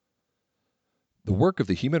The work of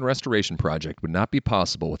the Human Restoration Project would not be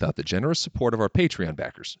possible without the generous support of our Patreon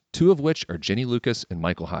backers, two of which are Jenny Lucas and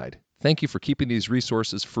Michael Hyde. Thank you for keeping these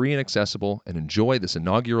resources free and accessible, and enjoy this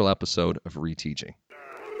inaugural episode of Reteaching.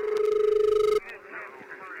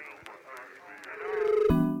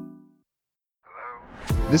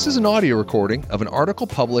 This is an audio recording of an article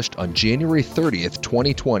published on January 30th,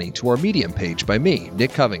 2020 to our Medium page by me,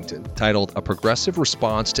 Nick Covington, titled A Progressive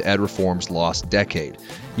Response to Ed Reform's Lost Decade.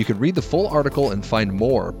 You can read the full article and find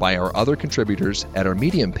more by our other contributors at our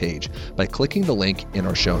Medium page by clicking the link in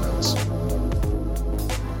our show notes.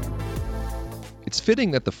 It's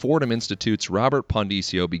fitting that the Fordham Institute's Robert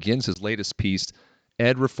Pondiscio begins his latest piece,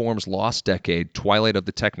 Ed Reform's Lost Decade, Twilight of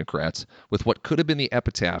the Technocrats, with what could have been the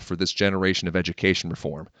epitaph for this generation of education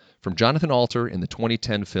reform, from Jonathan Alter in the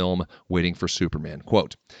 2010 film Waiting for Superman.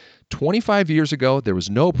 Quote, 25 years ago, there was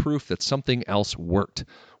no proof that something else worked.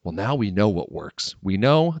 Well, now we know what works. We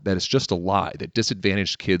know that it's just a lie that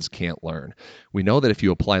disadvantaged kids can't learn. We know that if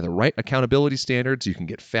you apply the right accountability standards, you can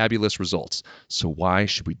get fabulous results. So why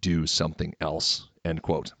should we do something else? End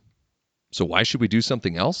quote. So why should we do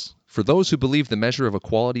something else? For those who believe the measure of a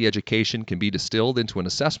quality education can be distilled into an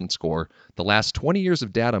assessment score, the last 20 years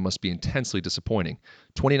of data must be intensely disappointing.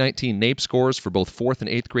 2019 NAEP scores for both 4th and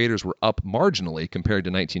 8th graders were up marginally compared to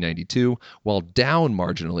 1992, while down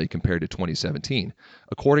marginally compared to 2017.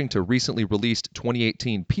 According to recently released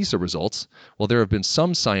 2018 PISA results, while there have been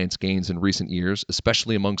some science gains in recent years,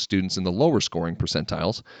 especially among students in the lower scoring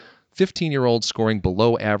percentiles, 15-year-olds scoring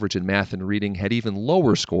below average in math and reading had even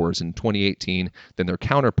lower scores in 2018 than their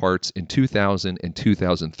counterparts in 2000 and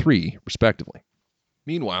 2003, respectively.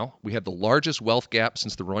 Meanwhile, we have the largest wealth gap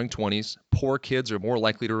since the Roaring '20s. Poor kids are more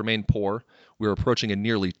likely to remain poor. We're approaching a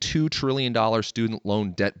nearly $2 trillion student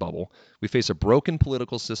loan debt bubble. We face a broken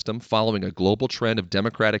political system following a global trend of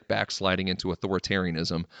democratic backsliding into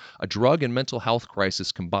authoritarianism. A drug and mental health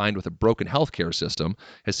crisis combined with a broken healthcare system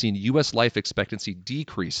has seen U.S. life expectancy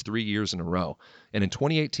decrease 3 years in a row. And in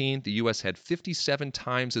 2018, the U.S. had 57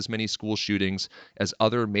 times as many school shootings as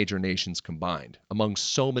other major nations combined, among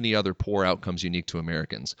so many other poor outcomes unique to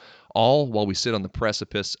Americans, all while we sit on the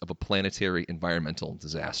precipice of a planetary environmental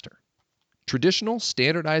disaster. Traditional,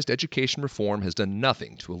 standardized education reform has done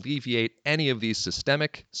nothing to alleviate any of these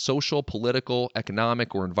systemic, social, political,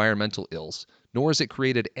 economic, or environmental ills, nor has it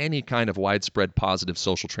created any kind of widespread positive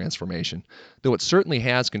social transformation, though it certainly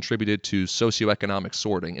has contributed to socioeconomic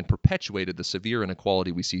sorting and perpetuated the severe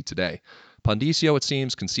inequality we see today. Pondiscio, it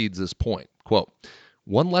seems, concedes this point. Quote,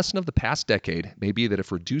 one lesson of the past decade may be that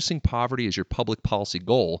if reducing poverty is your public policy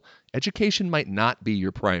goal, education might not be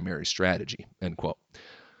your primary strategy, end quote.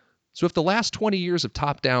 So if the last 20 years of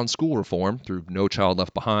top-down school reform, through No Child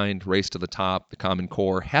Left Behind, Race to the Top, the Common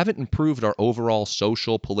Core, haven't improved our overall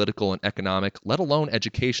social, political, and economic, let alone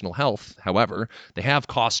educational health, however, they have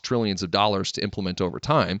cost trillions of dollars to implement over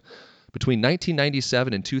time. Between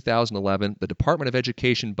 1997 and 2011, the Department of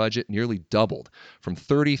Education budget nearly doubled, from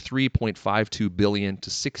 $33.52 billion to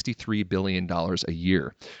 $63 billion a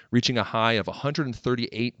year, reaching a high of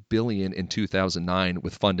 $138 billion in 2009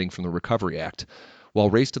 with funding from the Recovery Act. While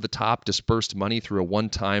Race to the Top dispersed money through a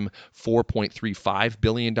one-time $4.35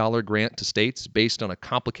 billion grant to states based on a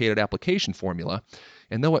complicated application formula,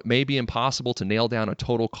 and though it may be impossible to nail down a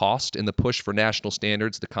total cost in the push for national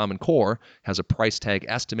standards, the Common Core has a price tag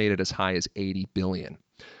estimated as high as $80 billion.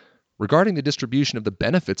 Regarding the distribution of the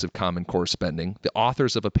benefits of Common Core spending, the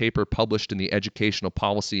authors of a paper published in the Educational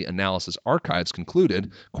Policy Analysis Archives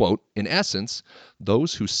concluded, quote, in essence,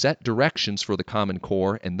 those who set directions for the Common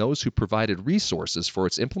Core and those who provided resources for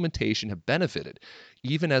its implementation have benefited,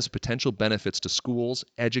 even as potential benefits to schools,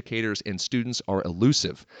 educators, and students are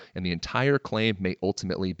elusive, and the entire claim may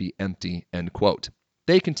ultimately be empty, end quote.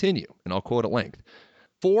 They continue, and I'll quote at length,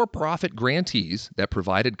 for-profit grantees that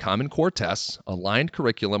provided Common Core tests, aligned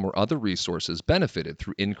curriculum, or other resources benefited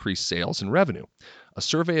through increased sales and revenue. A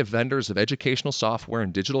survey of vendors of educational software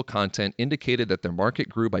and digital content indicated that their market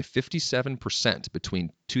grew by 57%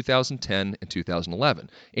 between 2010 and 2011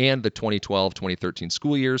 and the 2012-2013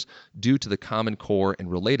 school years due to the Common Core and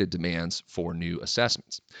related demands for new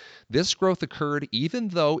assessments. This growth occurred even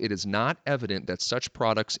though it is not evident that such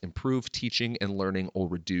products improve teaching and learning or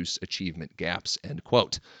reduce achievement gaps, end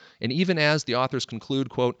quote. And even as the authors conclude,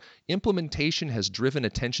 quote, implementation has driven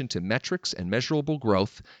attention to metrics and measurable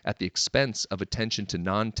growth at the expense of attention to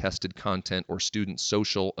non-tested content or student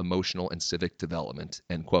social, emotional, and civic development,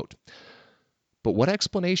 end quote. But what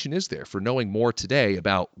explanation is there for knowing more today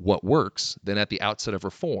about what works than at the outset of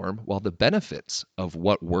reform, while the benefits of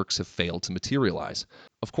what works have failed to materialize?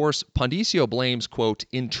 Of course, Pondisio blames, quote,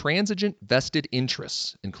 intransigent vested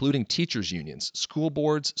interests, including teachers' unions, school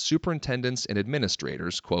boards, superintendents, and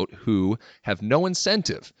administrators, quote, who have no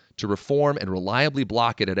incentive to reform and reliably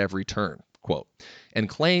block it at every turn, quote, and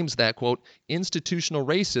claims that, quote, institutional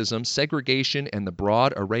racism, segregation, and the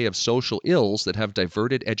broad array of social ills that have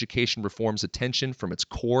diverted education reform's attention from its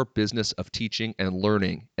core business of teaching and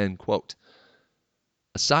learning, end quote.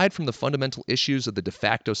 Aside from the fundamental issues of the de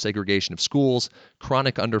facto segregation of schools,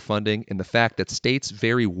 chronic underfunding, and the fact that states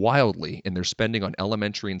vary wildly in their spending on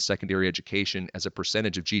elementary and secondary education as a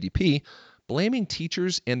percentage of GDP, blaming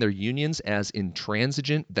teachers and their unions as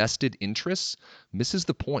intransigent vested interests misses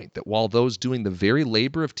the point that while those doing the very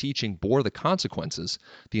labor of teaching bore the consequences,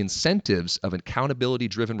 the incentives of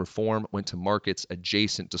accountability-driven reform went to markets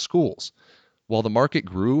adjacent to schools. While the market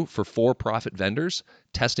grew for for-profit vendors,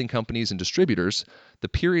 testing companies, and distributors, the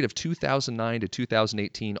period of 2009 to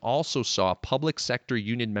 2018 also saw public sector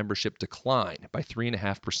union membership decline by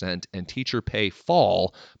 3.5% and teacher pay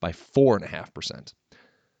fall by 4.5%.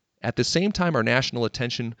 At the same time our national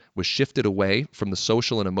attention was shifted away from the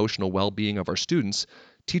social and emotional well-being of our students,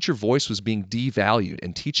 teacher voice was being devalued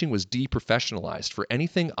and teaching was deprofessionalized for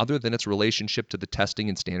anything other than its relationship to the testing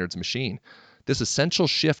and standards machine. This essential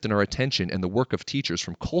shift in our attention and the work of teachers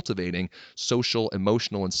from cultivating social,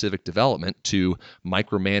 emotional, and civic development to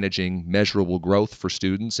micromanaging measurable growth for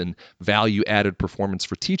students and value-added performance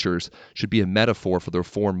for teachers should be a metaphor for the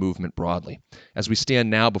reform movement broadly. As we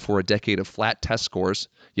stand now before a decade of flat test scores,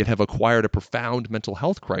 yet have acquired a profound mental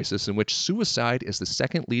health crisis in which suicide is the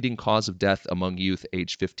second leading cause of death among youth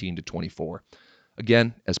aged 15 to 24.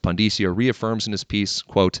 Again, as Pondisio reaffirms in his piece,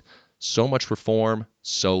 quote, so much reform,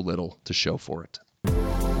 so little to show for it.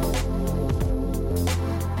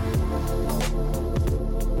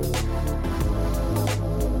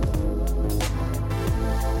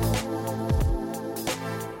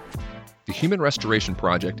 The Human Restoration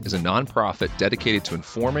Project is a nonprofit dedicated to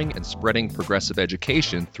informing and spreading progressive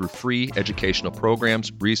education through free educational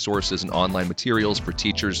programs, resources, and online materials for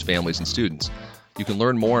teachers, families, and students. You can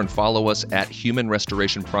learn more and follow us at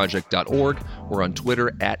humanrestorationproject.org or on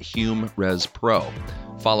Twitter at HumResPro.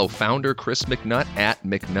 Follow founder Chris McNutt at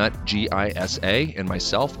McNuttGISA and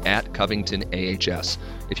myself at CovingtonAHS.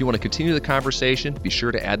 If you want to continue the conversation, be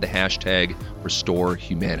sure to add the hashtag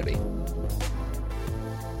RestoreHumanity.